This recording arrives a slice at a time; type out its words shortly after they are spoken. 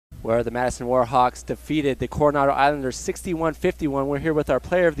where the Madison Warhawks defeated the Coronado Islanders 61-51. We're here with our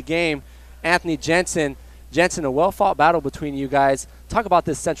player of the game, Anthony Jensen. Jensen, a well-fought battle between you guys. Talk about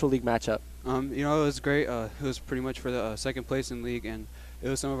this Central League matchup. It was great. It was pretty much for the second place in league, and it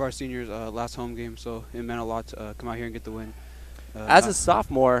was some of our seniors' last home game, so it meant a lot to come out here and get the win. As a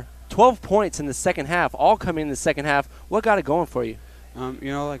sophomore, 12 points in the second half, all coming in the second half. What got it going for you?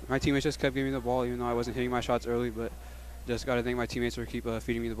 Like my teammates just kept giving me the ball, even though I wasn't hitting my shots early, but just got to thank my teammates for keep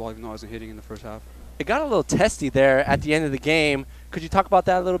feeding me the ball, even though I wasn't hitting in the first half. It got a little testy there at the end of the game. Could you talk about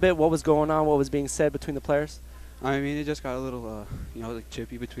that a little bit? What was going on? What was being said between the players? I mean, it just got a little, like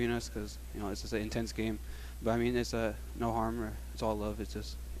chippy between us because, it's just an intense game. But, I mean, it's no harm. Or it's all love. It's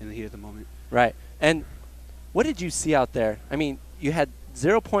just in the heat of the moment. Right. And what did you see out there? I mean, you had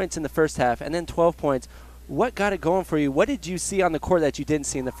 0 points in the first half and then 12 points. What got it going for you? What did you see on the court that you didn't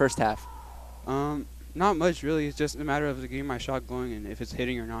see in the first half? Not much, really. It's just a matter of getting my shot going and if it's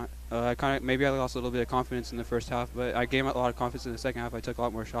hitting or not. Maybe I lost a little bit of confidence in the first half, but I gained a lot of confidence in the second half. I took a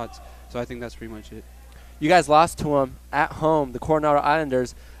lot more shots, so I think that's pretty much it. You guys lost to them at home, the Coronado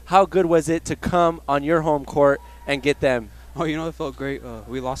Islanders. How good was it to come on your home court and get them? Oh, it felt great.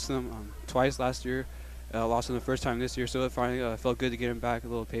 We lost to them twice last year. Lost them the first time this year, so it finally felt good to get them back, a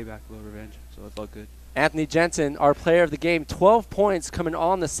little payback, a little revenge. So it felt good. Anthony Jensen, our player of the game, 12 points coming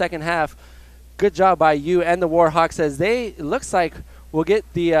all in the second half. Good job by you and the Warhawks as it looks like we'll get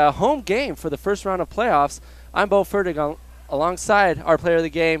the home game for the first round of playoffs. I'm Bo Fertig alongside our player of the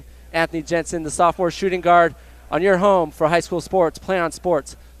game, Anthony Jensen, the sophomore shooting guard, on your home for high school sports,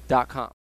 PlayOnSports.com.